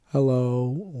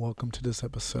Hello, welcome to this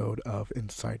episode of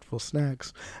Insightful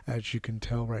Snacks. As you can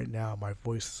tell right now, my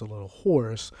voice is a little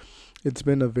hoarse. It's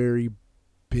been a very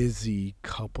busy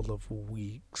couple of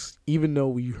weeks, even though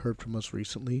we heard from us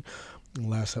recently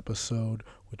last episode,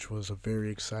 which was a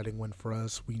very exciting one for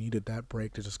us. We needed that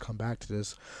break to just come back to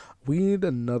this. We need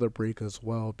another break as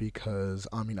well because,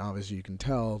 obviously, you can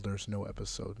tell there's no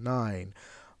episode 9,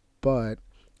 but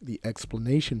the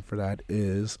explanation for that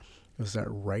is that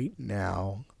right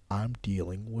now I'm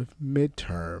dealing with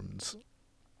midterms.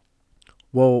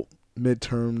 Well,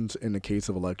 midterms in the case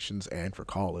of elections and for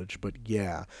college, but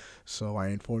yeah. So I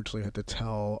unfortunately had to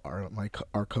tell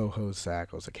our co-host Zack.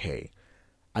 I was like, "Hey,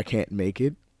 I can't make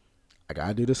it. I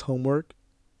gotta do this homework.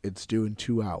 It's due in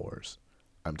 2 hours.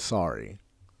 I'm sorry."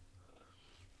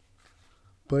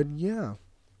 But yeah,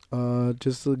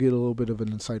 just to get a little bit of an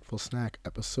insightful snack,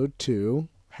 episode 2.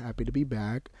 Happy to be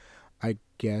back. I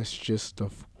guess just the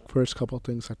first couple of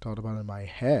things I thought about in my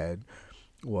head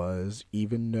was,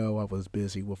 even though I was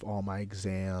busy with all my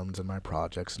exams and my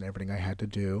projects and everything I had to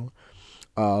do,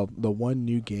 the one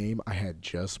new game I had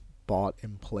just bought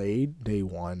and played day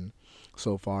one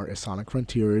so far is Sonic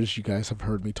Frontiers. You guys have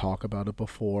heard me talk about it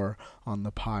before on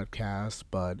the podcast,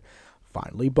 but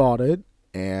finally bought it,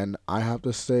 and I have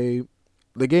to say,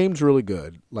 the game's really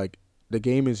good. Like, the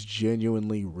game is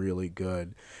genuinely really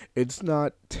good. It's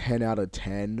not 10 out of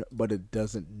 10, but it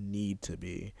doesn't need to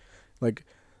be. Like,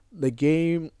 the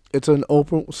game, it's an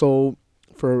open. So,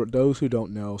 for those who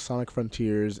don't know, Sonic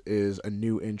Frontiers is a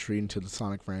new entry into the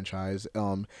Sonic franchise.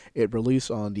 It released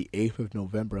on the 8th of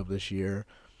November of this year,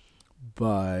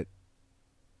 but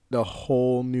the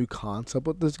whole new concept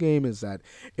with this game is that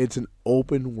it's an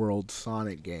open world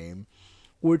Sonic game,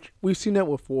 which we've seen that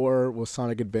before with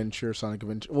Sonic Adventure.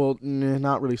 Well,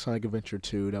 not really Sonic Adventure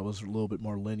 2. That was a little bit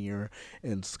more linear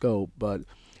in scope, but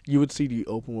you would see the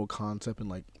open world concept in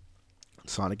like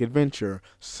Sonic Adventure,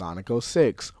 Sonic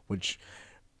 06, which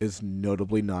is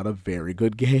notably not a very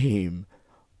good game.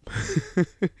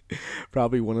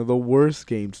 Probably one of the worst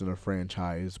games in the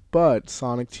franchise. But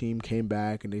Sonic Team came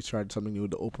back and they tried something new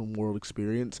with the open world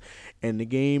experience, and the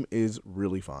game is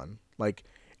really fun. Like,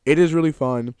 it is really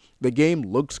fun. The game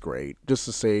looks great. Just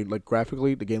to say, like,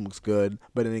 graphically, the game looks good.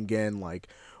 But then again, like,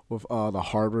 with the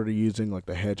hardware they're using, like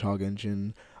the Hedgehog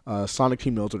engine, Sonic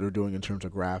Team knows what they're doing in terms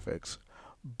of graphics.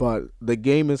 But the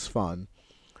game is fun.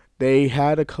 They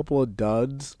had a couple of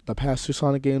duds. The past two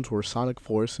Sonic games were Sonic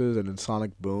Forces and then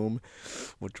Sonic Boom,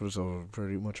 which was a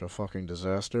pretty much a fucking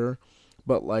disaster.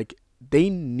 But like, they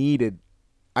needed.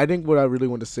 I think what I really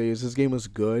want to say is this game was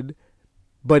good,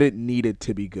 but it needed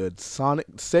to be good.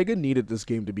 Sega needed this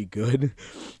game to be good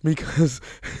because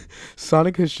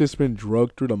Sonic has just been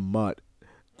drugged through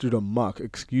the muck.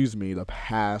 Excuse me, the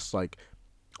past like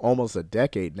almost a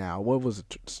decade now. What was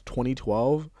it?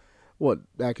 2012.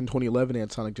 What, back in 2011 they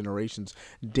had Sonic Generations.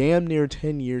 Damn near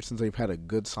 10 years since they've had a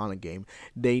good Sonic game.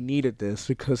 They needed this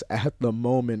because at the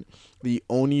moment the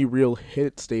only real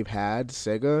hits they've had,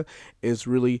 Sega, is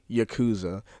really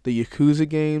Yakuza. The Yakuza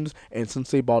games, and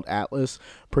since they bought Atlas,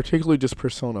 particularly just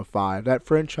Persona 5, that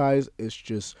franchise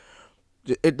just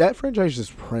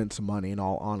prints money in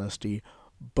all honesty.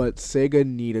 But Sega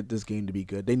needed this game to be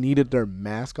good. They needed their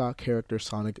mascot character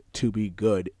Sonic to be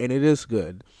good, and it is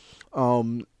good.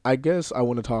 I guess I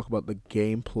want to talk about the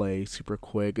gameplay super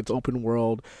quick. It's open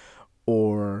world,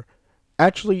 or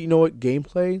actually, you know what?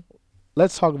 Gameplay.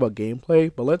 Let's talk about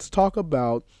gameplay, but let's talk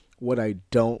about what I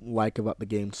don't like about the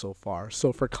game so far.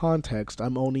 So, for context,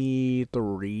 I'm only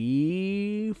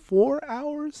 4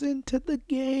 hours into the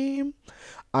game.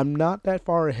 I'm not that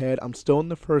far ahead. I'm still in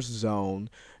the first zone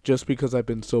just because I've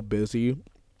been so busy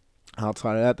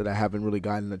outside of that I haven't really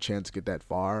gotten a chance to get that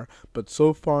far. But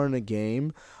so far in the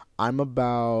game, I'm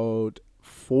about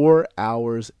 4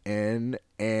 hours in,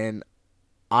 and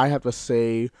I have to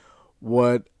say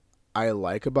what I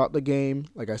like about the game.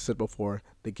 Like I said before,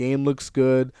 the game looks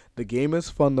good. The game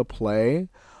is fun to play.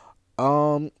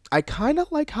 I kind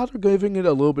of like how they're giving it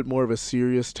a little bit more of a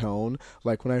serious tone.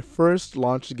 Like when I first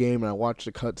launched the game and I watched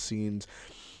the cutscenes,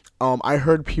 I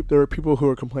heard there were people who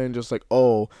were complaining just like,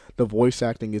 oh, the voice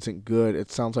acting isn't good.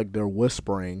 It sounds like they're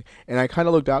whispering. And I kind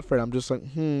of looked out for it. I'm just like,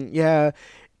 yeah,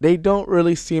 they don't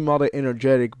really seem all that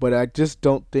energetic, but I just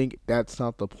don't think that's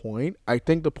not the point. I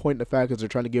think the point, the fact is they're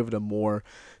trying to give it a more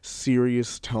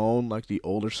serious tone like the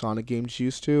older Sonic games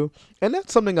used to. And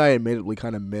that's something I admittedly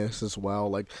kind of miss as well.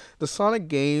 Like the Sonic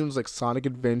games, like Sonic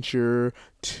Adventure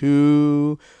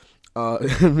 2,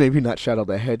 maybe not Shadow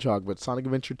the Hedgehog, but Sonic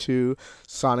Adventure 2,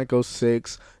 Sonic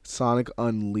 06, Sonic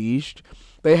Unleashed.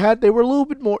 They were a little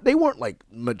bit more, they weren't like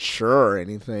mature or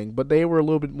anything, but they were a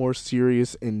little bit more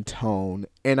serious in tone,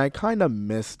 and I kind of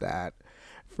miss that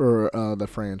for the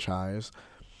franchise.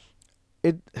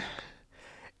 It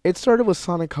it started with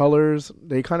Sonic Colors.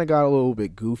 They kind of got a little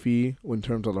bit goofy in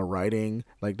terms of the writing.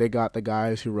 Like they got the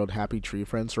guys who wrote Happy Tree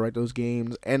Friends to write those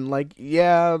games, and like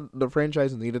yeah, the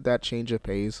franchise needed that change of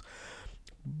pace,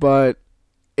 but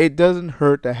it doesn't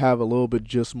hurt to have a little bit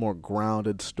just more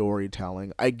grounded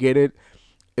storytelling. I get it.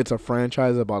 It's a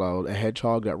franchise about a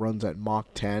hedgehog that runs at Mach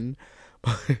 10,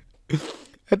 but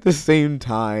at the same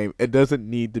time, it doesn't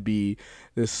need to be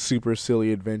this super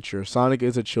silly adventure. Sonic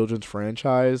is a children's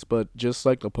franchise, but just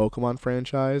like the Pokemon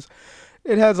franchise,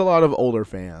 it has a lot of older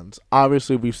fans.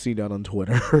 Obviously, we've seen that on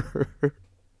Twitter.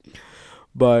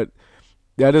 But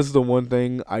that is the one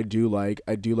thing I do like.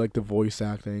 I do like the voice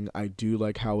acting. I do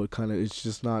like how it kind of, it's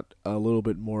just not a little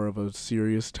bit more of a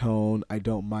serious tone. I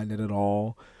don't mind it at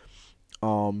all.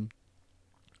 Um,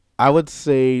 I would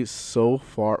say so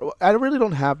far, I really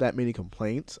don't have that many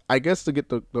complaints. I guess to get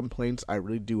the complaints I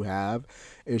really do have,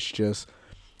 it's just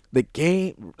the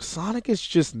game. Sonic is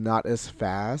just not as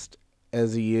fast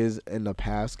as he is in the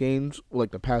past games,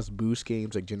 like the past Boost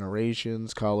games, like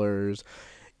Generations, Colors,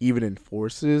 even in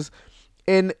Forces.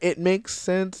 And it makes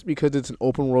sense because it's an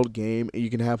open world game and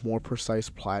you can have more precise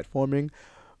platforming.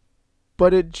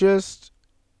 But it's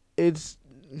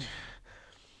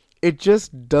it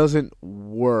just doesn't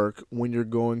work when you're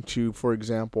going to, for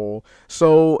example,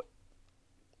 so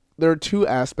there are two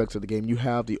aspects of the game. You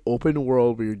have the open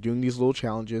world where you're doing these little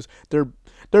challenges. They're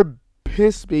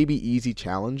piss baby easy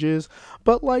challenges,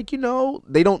 but like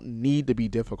they don't need to be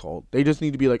difficult. They just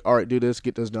need to be like, all right, do this,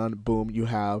 get this done. Boom, you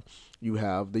have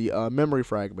the memory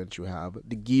fragments, you have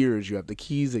the gears, you have the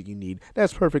keys that you need.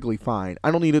 That's perfectly fine. I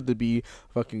don't need it to be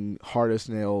fucking hard as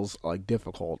nails like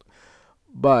difficult,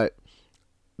 but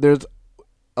there's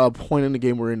a point in the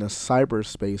game where in the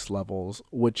cyberspace levels,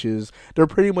 which is they're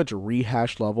pretty much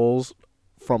rehashed levels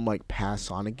from like past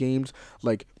Sonic games.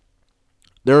 Like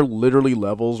they're literally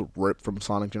levels ripped from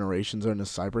Sonic Generations are in the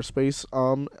cyberspace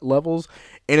levels,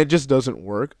 and it just doesn't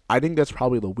work. I think that's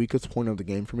probably the weakest point of the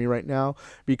game for me right now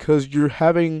because you're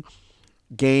having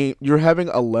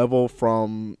a level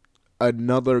from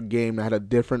another game that had a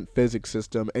different physics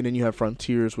system, and then you have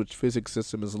Frontiers, which physics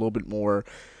system is a little bit more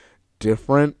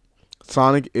different.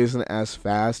 Sonic isn't as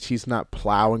fast. He's not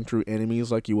plowing through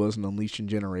enemies like he was in Unleashed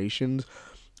Generations,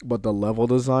 but the level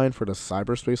design for the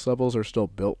cyberspace levels are still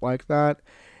built like that,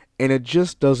 and it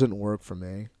just doesn't work for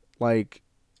me. Like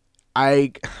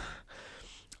I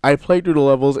I play through the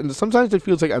levels, and sometimes it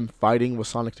feels like I'm fighting with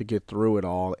Sonic to get through it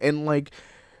all, and like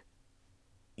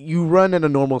you run at a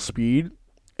normal speed.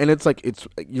 And it's like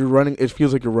you're running. It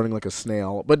feels like you're running like a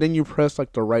snail. But then you press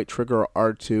like the right trigger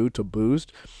R2 to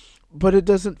boost, but it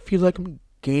doesn't feel like I'm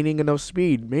gaining enough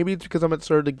speed. Maybe it's because I'm at the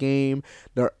start of the game.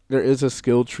 There is a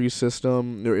skill tree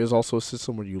system. There is also a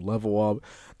system where you level up.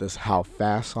 This how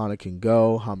fast Sonic can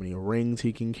go, how many rings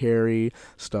he can carry,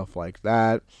 stuff like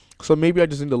that. So maybe I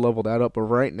just need to level that up. But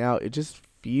right now, it just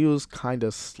feels kind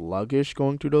of sluggish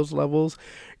going through those levels.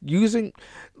 Using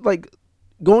like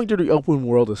going through the open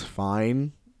world is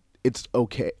fine. It's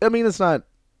okay. I mean, it's not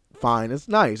fine. It's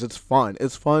nice. It's fun.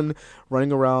 It's fun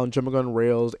running around, jumping on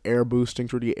rails, air boosting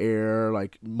through the air,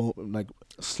 like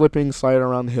slipping, sliding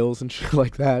around hills and shit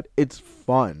like that. It's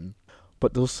fun.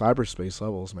 But those cyberspace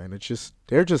levels, man,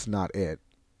 they're just not it.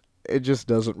 It just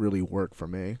doesn't really work for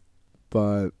me.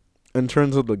 But in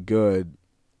terms of the good,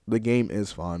 the game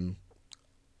is fun.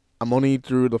 I'm only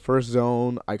through the first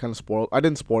zone. I didn't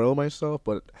spoil myself,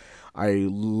 but I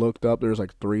looked up. There's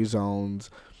like 3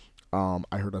 zones.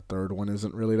 I heard a third one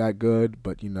isn't really that good,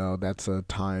 but that's a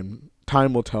time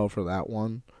will tell for that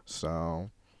one. So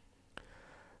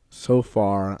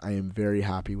far I am very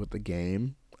happy with the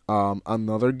game.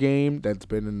 Another game that's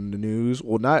been in the news,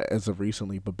 well, not as of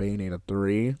recently, but Bayonetta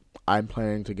 3. I'm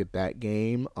planning to get that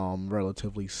game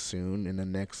relatively soon in the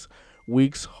next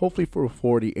weeks, hopefully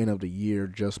before the end of the year,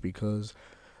 just because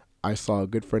I saw a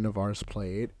good friend of ours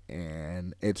play it,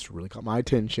 and it's really caught my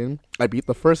attention. I beat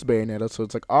the first Bayonetta, so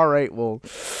it's like, all right, well,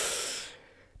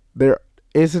 there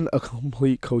isn't a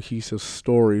complete cohesive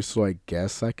story, so I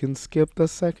guess I can skip the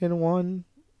second one.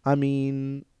 I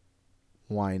mean,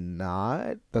 why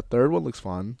not? The third one looks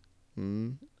fun.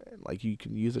 Like you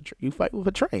can use you fight with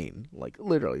a train, like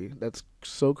literally. That's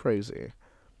so crazy.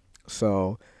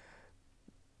 So,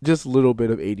 just a little bit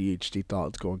of ADHD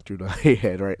thoughts going through my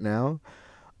head right now.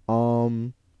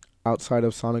 Um, Outside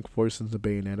of Sonic Forces and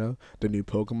Bayonetta, the new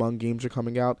Pokemon games are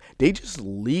coming out. They just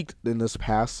leaked in this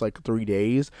past like 3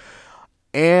 days,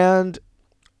 and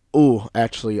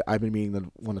actually, I've been meaning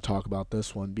to want to talk about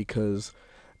this one because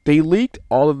they leaked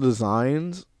all the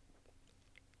designs,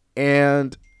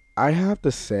 and I have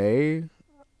to say,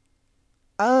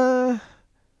 uh,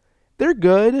 they're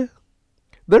good.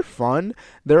 They're fun.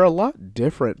 They're a lot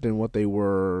different than what they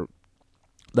were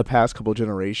the past couple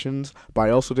generations, but I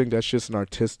also think that's just an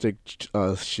artistic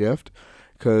shift.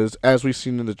 Because as we've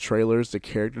seen in the trailers, the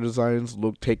character designs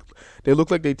look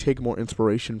like they take more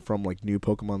inspiration from like new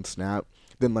Pokemon Snap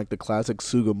than like the classic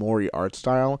Sugimori art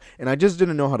style, and I just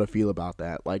didn't know how to feel about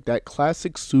that. Like that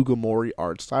classic Sugimori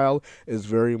art style is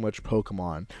very much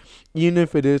Pokemon, even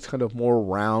if it is kind of more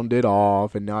rounded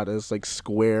off and not as like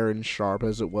square and sharp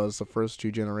as it was the first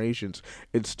two generations.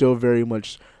 It's still very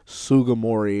much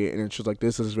Sugimori, and it's just like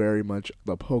this is very much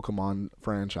the Pokemon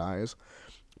franchise.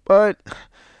 But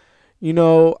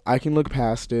I can look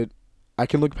past it. I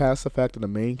can look past the fact that the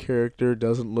main character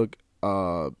doesn't look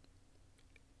uh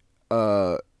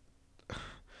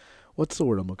what's the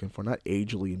word I'm looking for? Not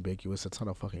agely ambiguous. That's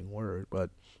not a fucking word,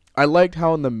 but I liked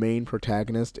how in the main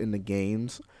protagonist in the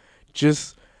games,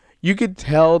 just you could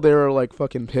tell they were like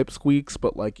fucking pipsqueaks,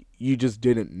 but like you just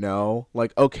didn't know.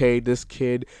 Like, okay, this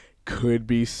kid could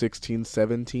be 16,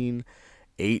 17,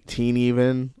 18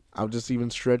 even. I'll just even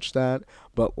stretch that.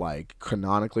 But like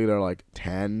canonically, they're like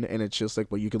 10, and it's just like,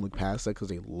 well, you can look past that because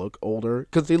they look older,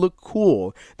 because they look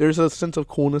cool. There's a sense of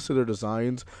coolness to their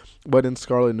designs, but in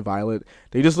Scarlet and Violet,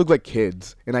 they just look like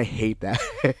kids, and I hate that.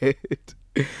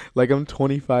 Like I'm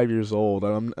 25 years old,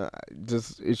 and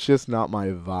it's just not my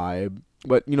vibe.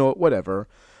 But whatever.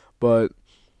 But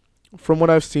from what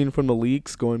I've seen from the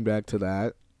leaks, going back to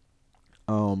that,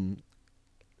 um,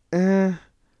 they're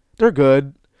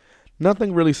good.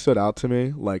 Nothing really stood out to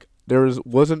me. Like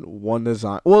wasn't one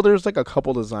design. Well, there's like a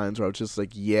couple designs where I was just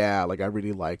like, yeah, like I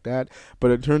really like that.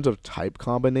 But in terms of type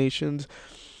combinations,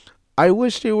 I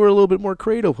wish they were a little bit more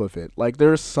creative with it. Like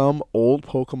there's some old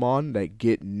Pokemon that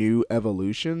get new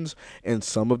evolutions, and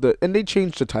and they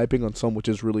changed the typing on some, which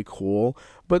is really cool.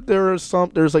 But there's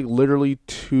like literally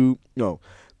three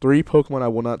Pokemon I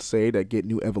will not say that get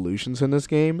new evolutions in this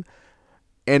game,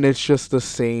 and it's just the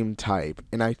same type.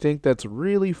 And I think that's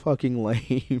really fucking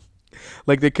lame.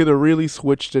 Like they could have really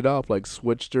switched it up, like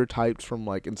switched their types from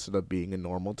like instead of being a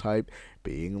normal type,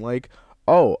 being like,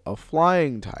 oh, a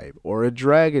flying type or a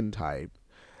dragon type.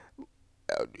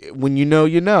 When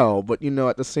but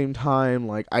at the same time,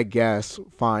 like I guess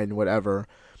fine, whatever.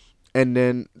 And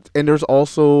there's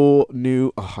also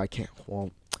new. Oh,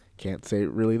 can't say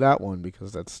really that one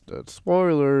because that's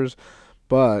spoilers.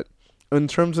 But in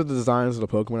terms of the designs of the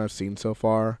Pokemon I've seen so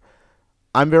far,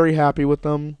 I'm very happy with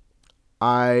them.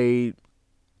 I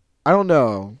I don't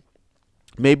know.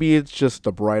 Maybe it's just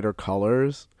the brighter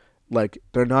colors. Like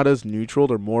they're not as neutral.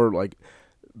 They're more like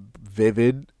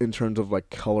vivid in terms of like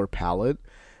color palette.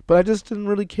 But I just didn't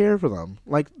really care for them.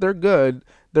 Like they're good.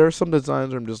 There are some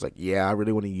designs where I'm just like, yeah, I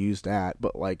really want to use that.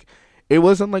 But like, it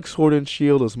wasn't like Sword and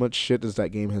Shield as much shit as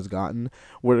that game has gotten,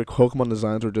 where the Pokemon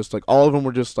designs were just like all of them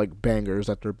were just like bangers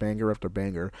after banger after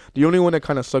banger. The only one that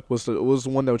kind of sucked was the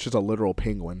one that was just a literal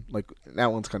penguin. Like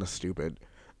that one's kind of stupid.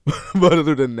 But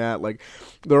other than that, like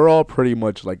they're all pretty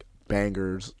much like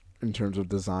bangers in terms of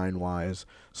design wise.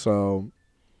 So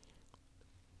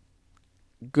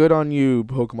good on you,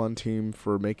 Pokemon team,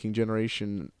 for making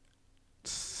Generation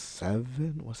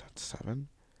 7. Was that 7?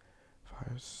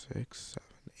 5, 6, 7,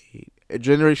 8.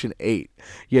 Generation 8.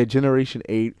 Yeah, Generation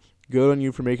 8. Good on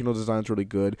you for making those designs really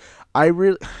good. I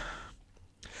really.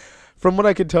 From what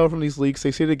I can tell from these leaks,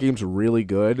 they say the game's really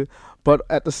good, but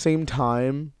at the same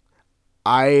time,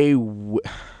 I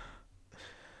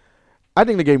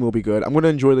think the game will be good. I'm going to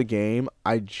enjoy the game.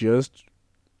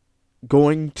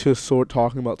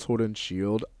 Talking about Sword and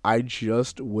Shield, I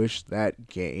just wish that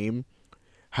game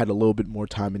had a little bit more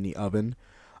time in the oven.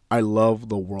 I love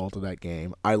the world of that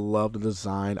game. I love the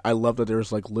design. I love that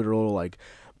there's like literal like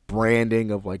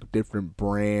branding of like different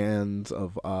brands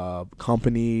of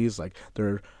companies.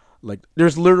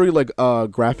 There's literally like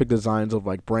graphic designs of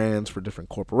like brands for different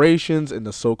corporations in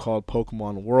the so-called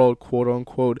Pokemon world, quote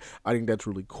unquote. I think that's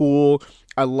really cool.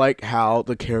 I like how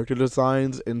the character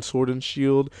designs in Sword and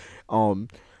Shield.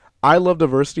 I love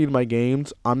diversity in my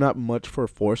games. I'm not much for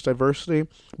forced diversity,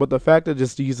 but the fact that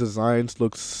just these designs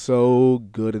look so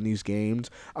good in these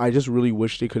games, I just really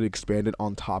wish they could expand it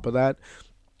on top of that.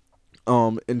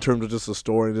 In terms of just the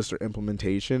story and just their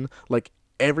implementation, like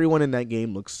everyone in that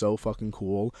game looks so fucking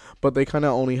cool, but they kind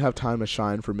of only have time to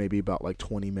shine for maybe about like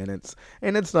 20 minutes,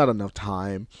 and it's not enough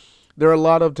time. there are a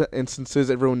lot of instances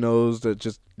everyone knows that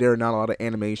just there are not a lot of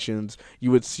animations.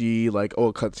 You would see like, oh,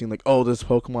 a cutscene like, oh, this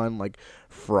Pokemon like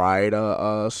fried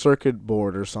a circuit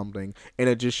board or something, and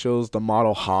it just shows the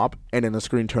model hop, and then the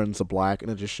screen turns to black,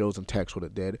 and it just shows in text what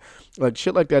it did. Like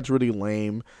shit like that's really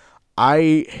lame.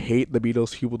 I hate the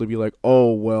Beatles people to be like,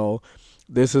 oh well,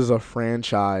 this is a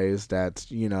franchise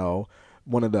that's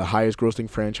one of the highest grossing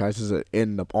franchises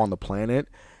on the planet,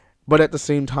 but at the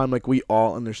same time, like we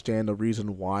all understand the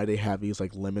reason why they have these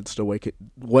like limits to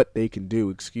what they can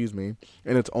do. Excuse me,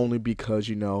 and it's only because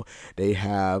they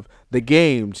have the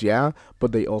games, yeah,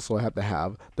 but they also have to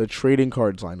have the trading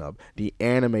cards lined up, the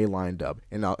anime lined up,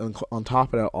 and on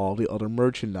top of that, all the other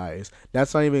merchandise.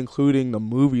 That's not even including the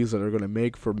movies that they're gonna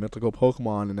make for mythical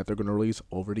Pokemon and that they're gonna release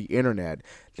over the internet.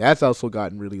 That's also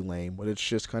gotten really lame, but it's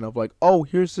just kind of like, oh,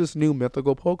 here's this new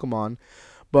mythical Pokemon,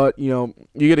 but you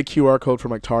get a QR code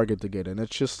from like Target to get it. And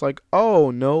it's just like,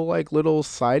 oh, no, like little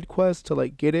side quest to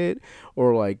like get it,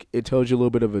 or like it tells you a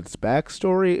little bit of its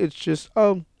backstory. It's just,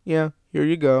 oh yeah, here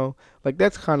you go. Like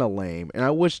that's kind of lame, and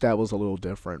I wish that was a little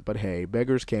different. But hey,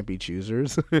 beggars can't be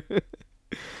choosers.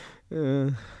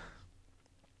 Uh,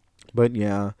 but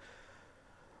yeah,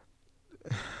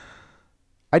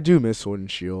 I do miss Sword and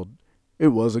Shield. It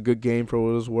was a good game for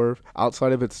what it was worth.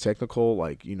 Outside of its technical,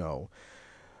 like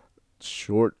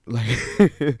short like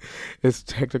its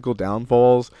technical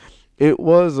downfalls, it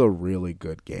was a really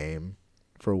good game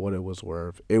for what it was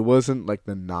worth. It wasn't like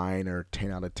the 9 or 10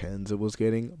 out of 10s it was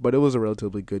getting, but it was a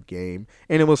relatively good game,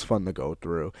 and it was fun to go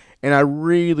through. And I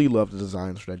really love the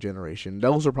designs for that generation.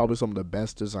 Those are probably some of the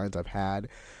best designs I've had.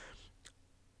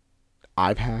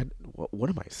 What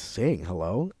am I saying?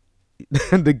 Hello?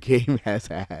 The game has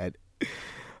had.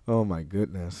 Oh my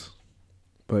goodness.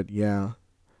 But yeah,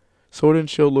 Sword and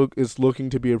Shield is looking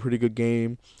to be a pretty good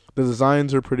game. The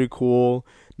designs are pretty cool.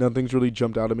 Nothing's really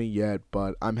jumped out at me yet,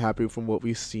 but I'm happy from what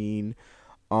we've seen.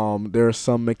 There are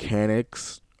some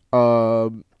mechanics.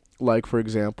 Like for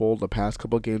example, the past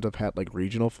couple of games I've had like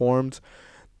regional forms.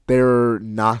 There are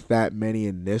not that many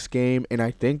in this game, and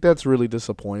I think that's really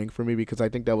disappointing for me because I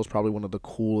think that was probably one of the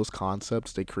coolest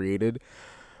concepts they created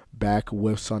back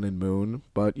with Sun and Moon.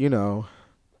 But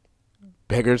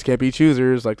beggars can't be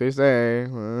choosers, like they say.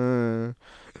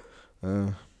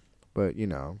 But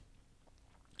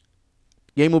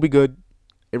game will be good.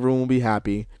 Everyone will be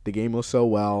happy. The game will sell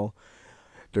well.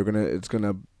 It's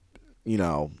gonna, you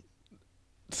know,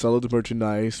 sell its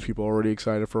merchandise. People are already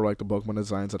excited for like the Pokemon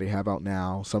designs that they have out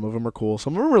now. Some of them are cool.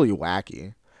 Some of them are really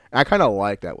wacky. And I kind of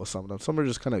like that with some of them. Some are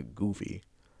just kind of goofy,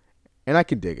 and I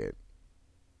can dig it.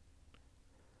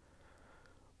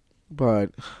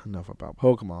 But enough about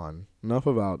Pokemon. Enough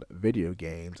about video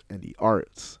games and the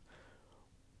arts.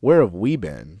 Where have we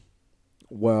been?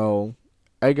 Well,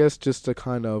 I guess just to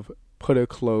kind of put a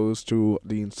close to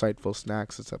the insightful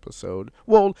snacks this episode.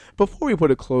 Well, before we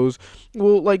put a close,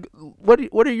 well, like,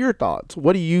 what are your thoughts?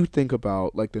 What do you think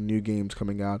about like the new games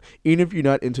coming out? Even if you're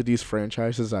not into these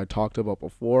franchises I talked about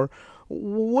before,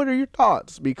 what are your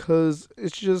thoughts? Because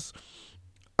it's just,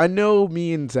 I know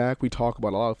me and Zack, we talk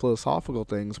about a lot of philosophical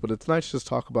things, but it's nice to just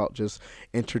talk about just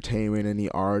entertainment and the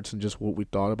arts and just what we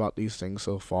thought about these things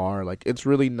so far. Like, it's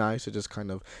really nice to just kind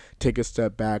of take a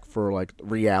step back for like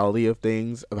reality of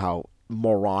things, of how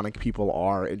moronic people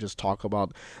are, and just talk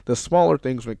about the smaller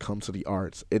things when it comes to the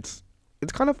arts. It's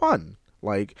kind of fun.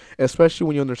 Like, especially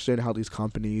when you understand how these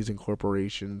companies and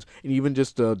corporations, and even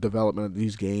just the development of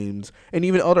these games, and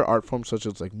even other art forms such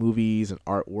as like movies and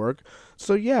artwork.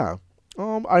 So yeah,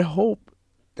 I hope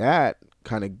that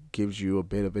kind of gives you a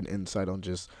bit of an insight on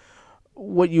just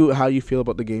how you feel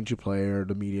about the games you play or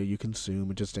the media you consume,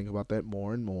 and just think about that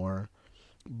more and more.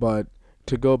 But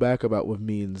to go back about with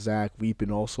me and Zach, we've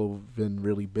been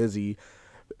really busy.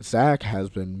 Zach has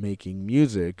been making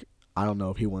music. I don't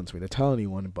know if he wants me to tell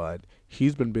anyone, but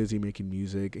he's been busy making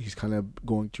music. He's kind of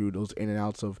going through those in and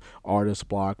outs of artist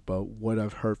block, but what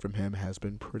I've heard from him has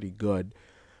been pretty good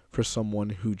for someone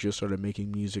who just started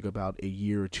making music about a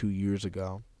year or 2 years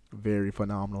ago. Very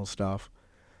phenomenal stuff.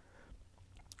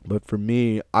 But for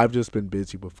me, I've just been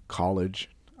busy with college.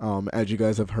 As you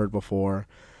guys have heard before,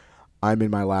 I'm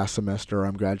in my last semester.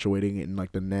 I'm graduating in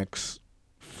like the next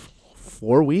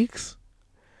 4 weeks.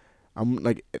 I'm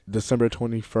like December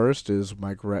 21st is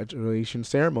my graduation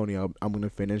ceremony. I'm going to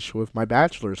finish with my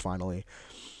bachelor's finally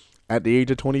at the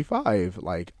age of 25.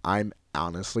 Like, I'm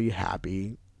honestly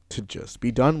happy to just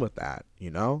be done with that,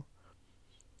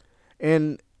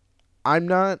 And I'm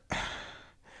not,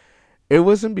 it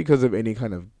wasn't because of any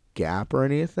kind of gap or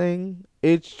anything.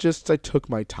 It's just I took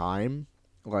my time.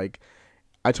 Like,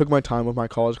 I took my time with my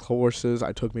college courses.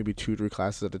 I took maybe 2, 3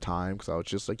 classes at a time because I was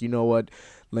just like, you know what?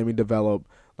 Let me develop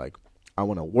Like, I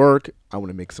want to work, I want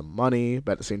to make some money,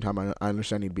 but at the same time, I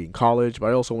understand I need to be in college, but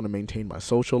I also want to maintain my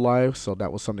social life. So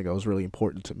that was something that was really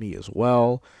important to me as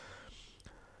well.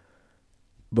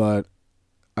 But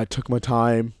I took my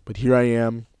time, but here I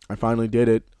am. I finally did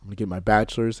it. I'm going to get my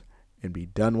bachelor's and be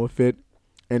done with it.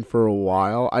 And for a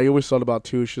while, I always thought about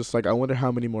too, it's just like, I wonder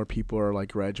how many more people are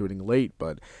like graduating late,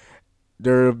 but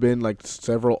there have been like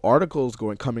several articles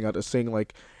coming out as saying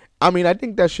like, I mean, I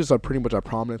think that's just a pretty much a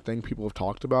prominent thing people have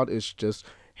talked about. It's just,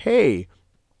 hey,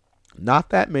 not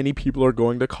that many people are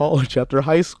going to college after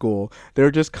high school. They're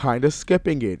just kind of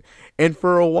skipping it. And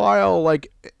for a while,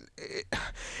 like,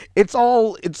 it's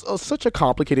such a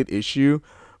complicated issue,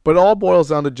 but it all boils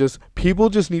down to just people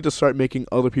just need to start making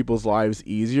other people's lives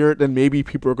easier. Then maybe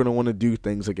people are going to want to do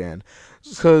things again.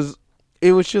 Because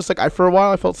it was just like, for a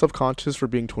while I felt self-conscious for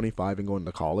being 25 and going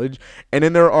to college. And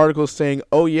then there are articles saying,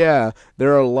 oh yeah,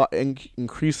 there are a lot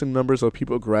increasing numbers of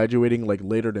people graduating like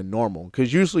later than normal.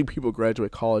 Because usually people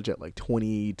graduate college at like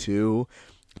 22.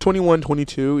 21,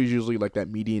 22 is usually like that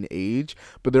median age,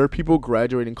 but there are people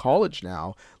graduating college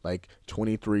now like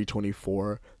 23,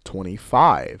 24,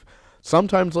 25.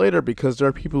 Sometimes later, because there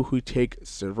are people who take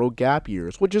several gap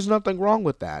years, which is nothing wrong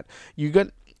with that. You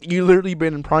literally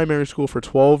been in primary school for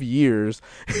 12 years.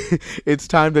 It's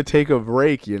time to take a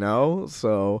break, you know?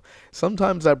 So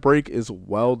sometimes that break is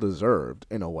well deserved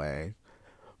in a way.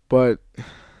 But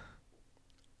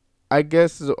I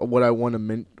guess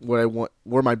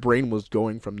where my brain was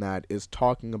going from that is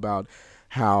talking about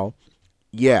how,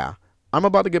 yeah, I'm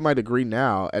about to get my degree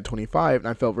now at 25, and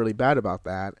I felt really bad about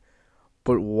that.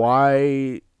 But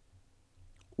why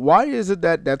is it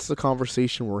that that's the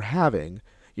conversation we're having?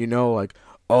 You know, like,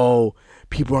 oh,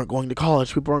 people aren't going to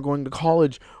college. People aren't going to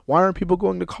college. Why aren't people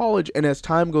going to college? And as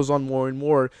time goes on more and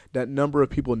more, that number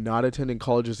of people not attending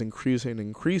college is increasing and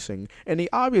increasing. And the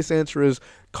obvious answer is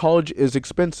college is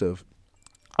expensive.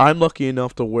 I'm lucky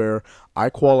enough to where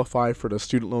I qualify for the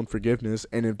student loan forgiveness.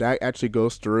 And if that actually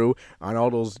goes through and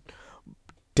all those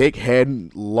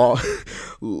dickhead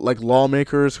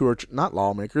lawmakers who are not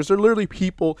lawmakers, they're literally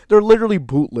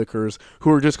bootlickers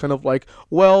who are just kind of like,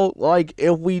 well, like,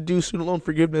 if we do student loan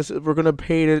forgiveness, we're gonna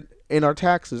pay it in our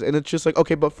taxes. And it's just like,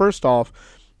 okay, but first off,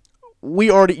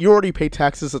 you already pay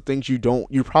taxes of things you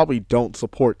probably don't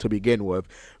support to begin with,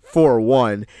 for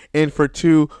one. And for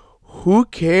two, who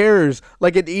cares?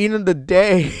 Like, at the end of the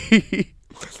day,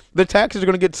 the taxes are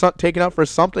going to get taken out for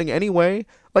something anyway.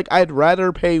 Like, I'd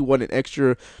rather pay an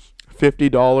extra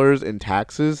 $50 in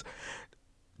taxes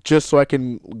just so I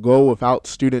can go without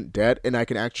student debt and I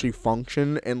can actually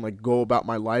function and like go about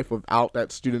my life without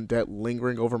that student debt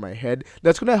lingering over my head.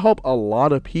 That's going to help a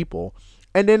lot of people.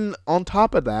 And then on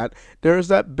top of that, there's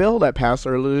that bill that passed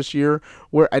earlier this year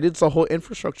where I did the whole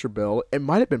infrastructure bill. It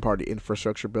might have been part of the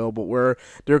infrastructure bill, but where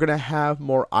they're going to have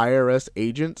more IRS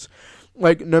agents.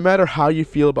 Like, no matter how you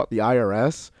feel about the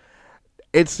IRS,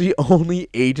 it's the only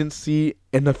agency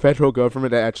in the federal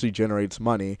government that actually generates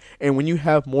money. And when you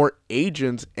have more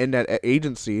agents in that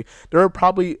agency, there are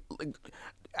probably, like,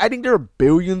 I think there are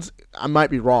billions. I might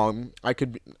be wrong.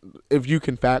 If you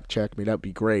can fact check me, that'd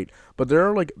be great. But there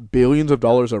are like billions of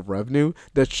dollars of revenue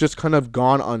that's just kind of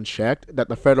gone unchecked that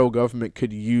the federal government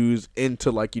could use into,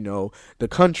 like, you know, the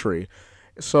country.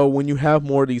 So when you have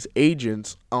more of these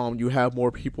agents, you have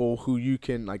more people who you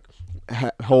can like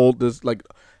hold this, like,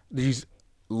 these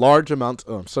large amounts.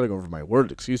 Oh, I'm starting over my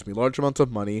words. Excuse me. Large amounts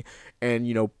of money, and,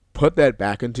 you know, put that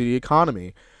back into the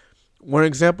economy. One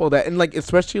example of that, and like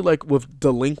especially like with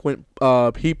delinquent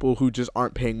people who just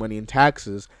aren't paying money in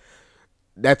taxes,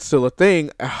 that's still a thing.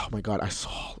 Oh my god, I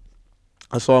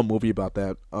saw a movie about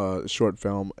that short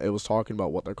film. It was talking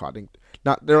about what they're called.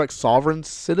 They're like sovereign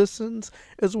citizens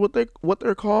is what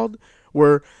they're called,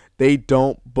 where they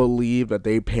don't believe that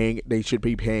they should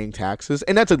be paying taxes,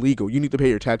 and that's illegal. You need to pay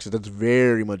your taxes. That's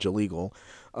very much illegal.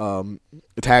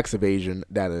 Tax evasion,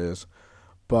 that is.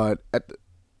 But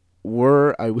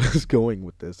where I was going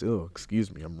with this,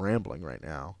 excuse me, I'm rambling right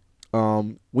now.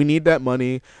 We need that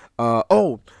money.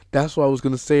 That's what I was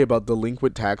gonna say about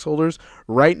delinquent tax holders.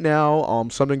 Right now,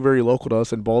 something very local to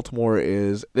us in Baltimore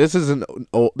is this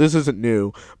isn't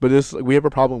new, but we have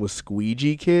a problem with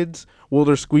squeegee kids. Well,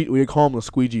 we call them the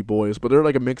squeegee boys, but they're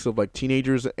like a mix of like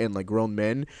teenagers and like grown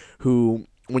men who,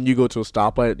 when you go to a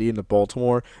stoplight at the end of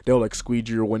Baltimore, they'll like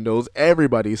squeegee your windows.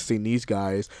 Everybody's seen these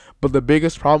guys. But the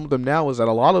biggest problem with them now is that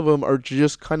a lot of them are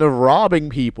just kind of robbing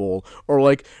people. Or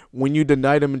like when you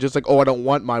deny them and just like, I don't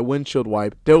want my windshield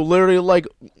wiped, they'll literally like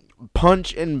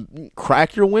punch and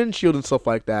crack your windshield and stuff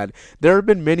like that. There have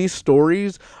been many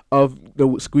stories of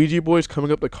the squeegee boys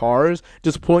coming up to cars,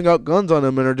 just pulling out guns on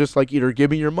them and are just like either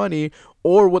giving your money,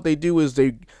 or what they do is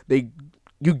they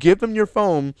you give them your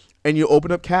phone and you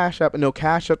open up Cash App and they'll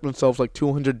cash up themselves like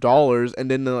 $200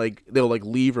 and then they'll like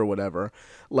leave or whatever.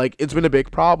 Like, it's been a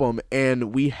big problem,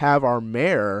 and we have our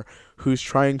mayor who's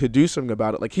trying to do something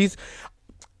about it. Like, he's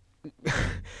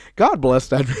God bless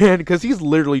that man, because he's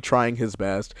literally trying his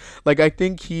best. Like, I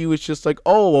think he was just like,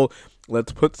 oh, well,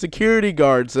 let's put security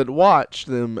guards that watch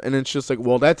them. And it's just like,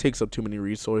 well, that takes up too many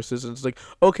resources. And it's like,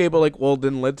 okay, but like, well,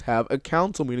 then let's have a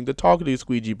council meeting to talk to these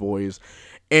squeegee boys.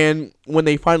 And when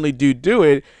they finally do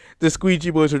it, the squeegee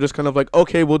boys are just kind of like,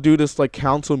 okay, we'll do this like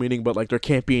council meeting, but like there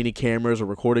can't be any cameras or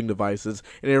recording devices.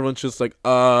 And everyone's just like,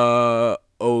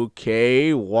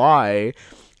 okay, why?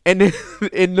 And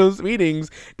in those meetings,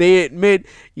 they admit,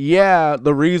 yeah,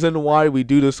 the reason why we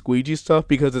do the squeegee stuff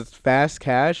because it's fast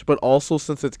cash, but also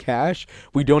since it's cash,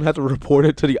 we don't have to report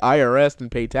it to the IRS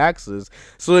and pay taxes.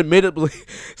 So admittedly,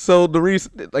 so the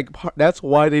reason, like, that's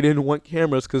why they didn't want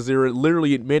cameras, because they're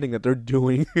literally admitting that they're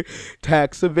doing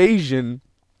tax evasion.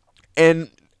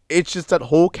 And it's just that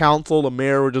whole council, the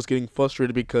mayor, were just getting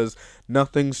frustrated because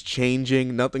nothing's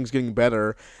changing, nothing's getting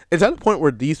better. It's at a point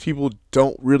where these people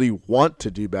don't really want to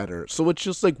do better. So it's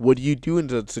just like, what do you do in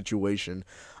that situation?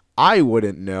 I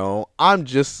wouldn't know. I'm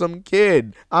just some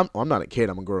kid. I'm not a kid,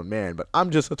 I'm a grown man, but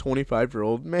I'm just a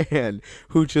 25-year-old man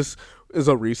who just is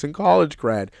a recent college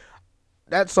grad.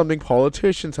 That's something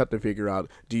politicians have to figure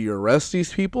out. Do you arrest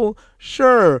these people?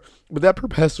 Sure. But that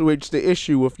perpetuates the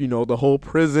issue with, the whole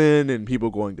prison and people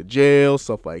going to jail,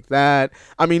 stuff like that.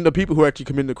 I mean, the people who actually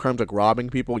commit the crimes like robbing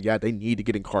people, yeah, they need to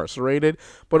get incarcerated.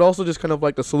 But also just kind of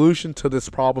like the solution to this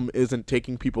problem isn't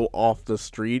taking people off the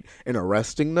street and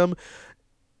arresting them.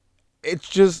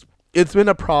 It's been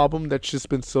a problem that's just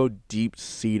been so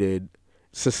deep-seated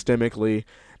systemically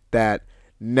that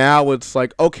now it's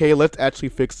like, okay, let's actually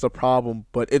fix the problem,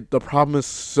 but the problem is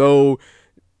so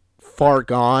far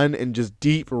gone and just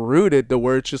deep rooted to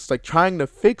where it's just like trying to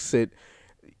fix it.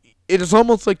 It is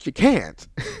almost like you can't.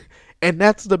 And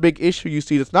that's the big issue you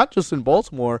see. It's not just in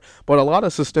Baltimore, but a lot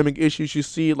of systemic issues you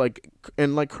see like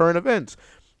in like current events.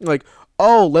 Like,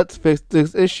 oh, let's fix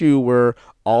this issue where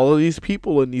all of these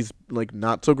people in these like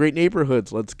not so great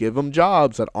neighborhoods, let's give them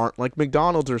jobs that aren't like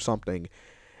McDonald's or something.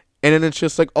 And then it's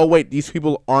just like, oh, wait, these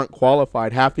people aren't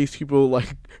qualified. Half these people,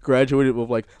 like, graduated with,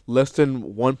 like, less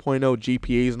than 1.0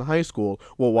 GPAs in high school.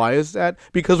 Well, why is that?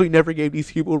 Because we never gave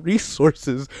these people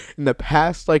resources in the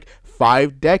past, like,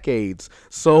 5 decades.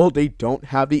 So they don't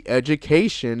have the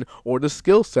education or the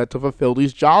skill set to fulfill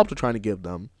these jobs we're trying to give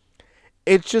them.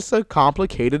 It's just a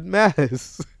complicated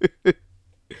mess.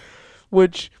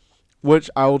 which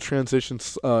I will transition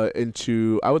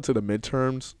into, I would say, the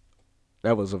midterms.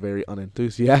 That was a very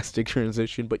unenthusiastic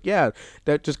transition. But yeah,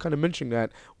 that just kind of mentioning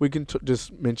that. We can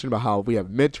just mention about how we have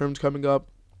midterms coming up.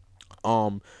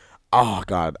 Oh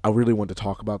God, I really want to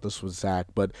talk about this with Zack,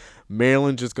 but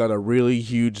Maryland just got a really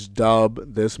huge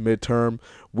dub this midterm.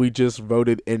 We just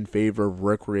voted in favor of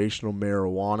recreational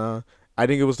marijuana. I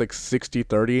think it was like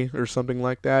 60-30 or something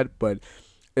like that, but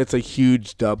it's a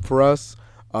huge dub for us.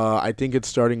 I think it's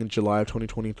starting in July of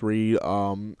 2023.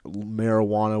 Recreational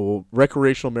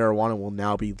marijuana will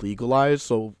now be legalized.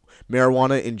 So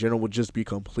marijuana in general will just be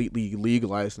completely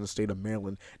legalized in the state of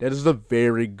Maryland. That is a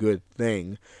very good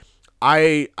thing.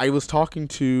 I was talking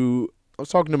to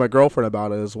my girlfriend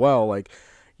about it as well. Like,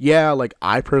 yeah, like,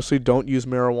 I personally don't use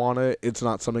marijuana. It's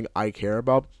not something I care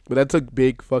about. But that's a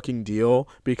big fucking deal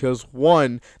because,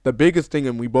 one, the biggest thing,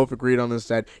 and we both agreed on this,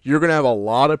 that you're going to have a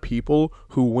lot of people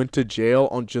who went to jail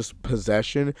on just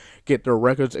possession, get their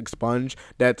records expunged,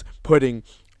 that's putting,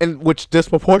 and which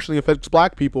disproportionately affects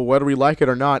black people, whether we like it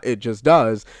or not, it just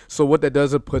does. So what that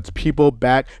does, it puts people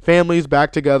back, families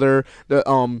back together,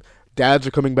 dads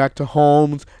are coming back to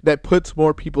homes. That puts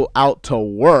more people out to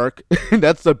work.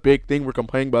 That's the big thing we're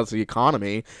complaining about, is the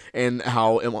economy and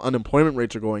how unemployment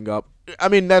rates are going up. I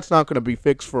mean, that's not going to be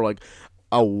fixed for like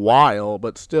a while,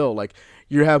 but still, like,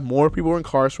 you have more people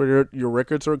incarcerated, your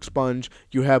records are expunged,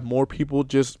 you have more people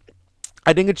just,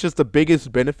 I think it's just the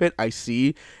biggest benefit I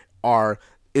see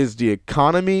is the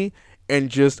economy and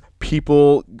just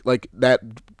people like that,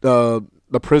 the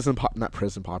not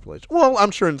prison population. Well,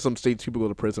 I'm sure in some states people go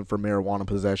to prison for marijuana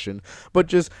possession, but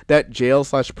just that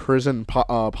jail/prison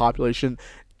population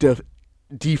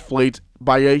deflates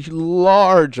by a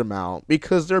large amount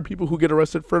because there are people who get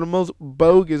arrested for the most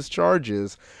bogus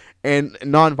charges, and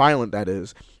non-violent, that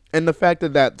is. And the fact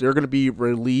that they're going to be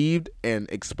relieved and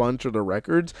expunged of their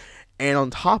records. And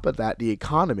on top of that, the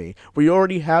economy. We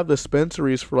already have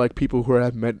dispensaries for like people who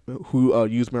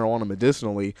use marijuana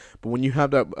medicinally, but when you have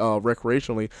that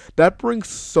recreationally, that brings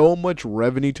so much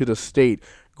revenue to the state.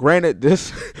 Granted,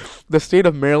 the state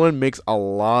of Maryland makes a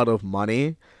lot of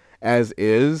money as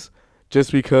is,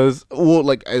 Just because, well,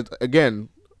 like, again,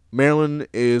 Maryland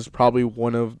is probably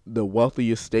one of the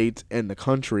wealthiest states in the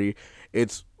country.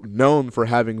 It's known for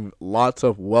having lots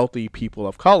of wealthy people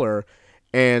of color.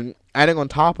 And adding on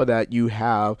top of that, you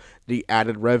have the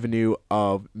added revenue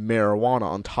of marijuana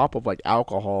on top of like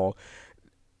alcohol.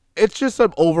 It's just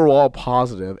an overall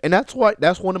positive, and that's one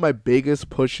of my biggest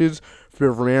pushes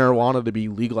for marijuana to be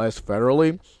legalized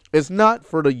federally. It's not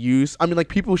for the use. I mean, like,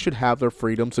 people should have their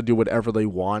freedom to do whatever they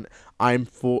want. I'm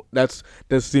full. That's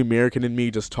the American in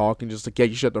me just talking, just like, yeah,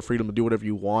 you should have the freedom to do whatever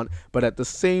you want. But at the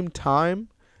same time,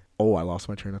 oh, I lost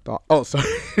my train of thought. Oh, sorry,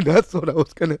 that's what I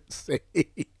was gonna say.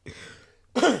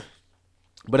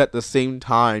 But at the same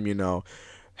time,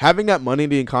 having that money in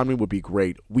the economy would be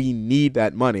great. We need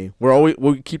that money.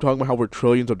 We keep talking about how we're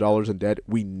trillions of dollars in debt.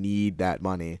 We need that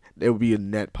money. It would be a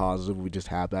net positive if we just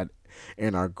have that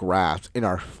in our grasp, in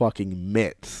our fucking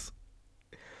mitts.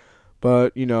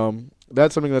 But,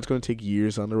 that's something that's going to take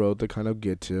years on the road to kind of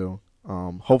get to.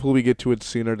 Hopefully we get to it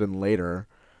sooner than later.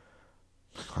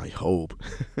 I hope.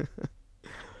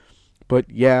 But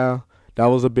yeah, that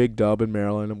was a big dub in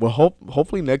Maryland. Well,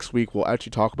 hopefully next week we'll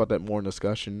actually talk about that more in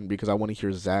discussion, because I want to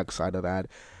hear Zack's side of that,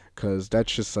 because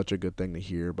that's just such a good thing to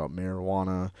hear about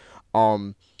marijuana.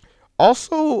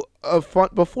 Also,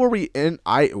 before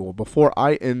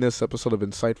I end this episode of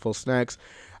Insightful Snacks,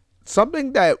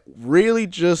 something that really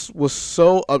just was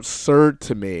so absurd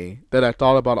to me that I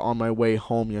thought about on my way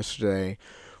home yesterday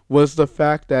was the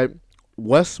fact that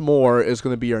Wes Moore is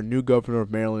going to be our new governor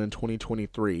of Maryland in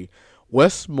 2023.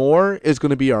 Wes Moore is going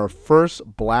to be our first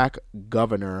black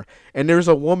governor, and there's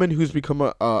a woman who's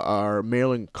become our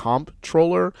Maryland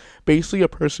comptroller, basically a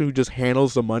person who just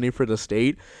handles the money for the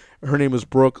state. Her name is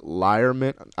Brooke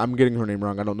Lyerman. I'm getting her name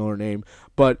wrong. I don't know her name,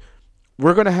 but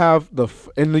we're going to have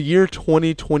in the year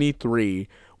 2023,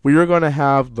 we are going to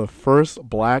have the first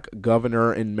black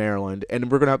governor in Maryland, and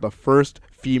we're going to have the first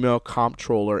female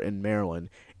comptroller in Maryland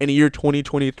in the year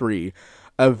 2023,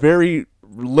 a very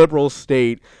liberal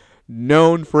state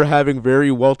known for having very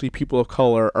wealthy people of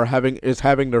color is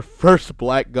having their first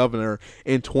black governor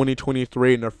in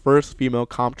 2023 and their first female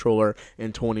comptroller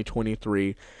in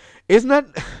 2023. Isn't that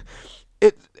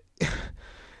it?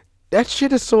 That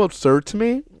shit is so absurd to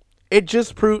me. It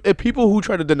just proves, if people who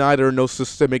try to deny there are no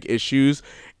systemic issues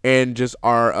in just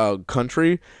our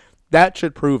country, that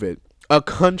should prove it. A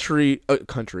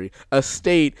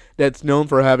state that's known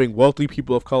for having wealthy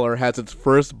people of color has its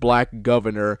first black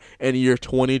governor in the year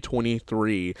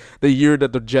 2023, the year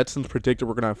that the Jetsons predicted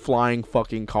we're going to have flying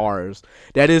fucking cars.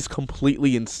 That is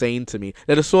completely insane to me.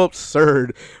 That is so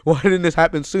absurd. Why didn't this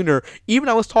happen sooner? Even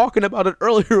I was talking about it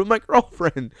earlier with my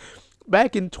girlfriend.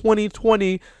 Back in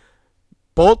 2020,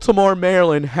 Baltimore,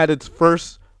 Maryland had its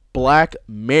first black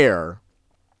mayor.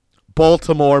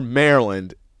 Baltimore,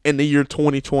 Maryland, in the year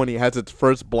 2020 has its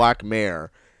first black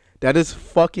mayor. That is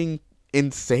fucking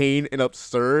insane and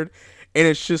absurd. And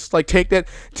it's just like, take that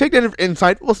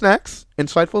insightful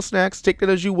snacks, take that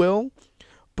as you will.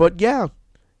 But yeah,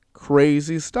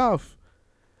 crazy stuff.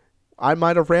 I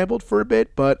might have rambled for a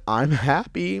bit, but I'm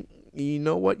happy. You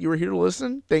know what? You were here to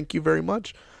listen. Thank you very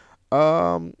much.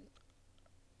 I'm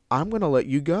going to let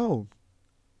you go.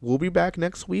 We'll be back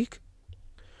next week.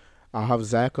 I'll have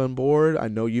Zack on board. I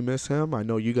know you miss him. I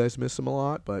know you guys miss him a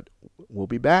lot, but we'll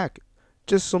be back.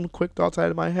 Just some quick thoughts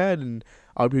out of my head, and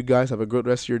I hope you guys have a good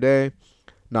rest of your day.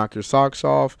 Knock your socks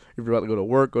off. If you're about to go to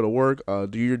work, go to work.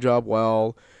 Do your job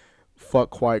well. Fuck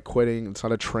quiet quitting. It's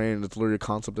not a trend. It's literally a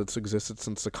concept that's existed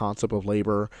since the concept of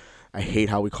labor. I hate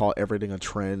how we call everything a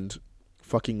trend.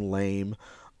 Fucking lame.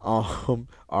 All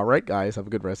right, guys. Have a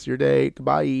good rest of your day.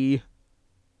 Goodbye.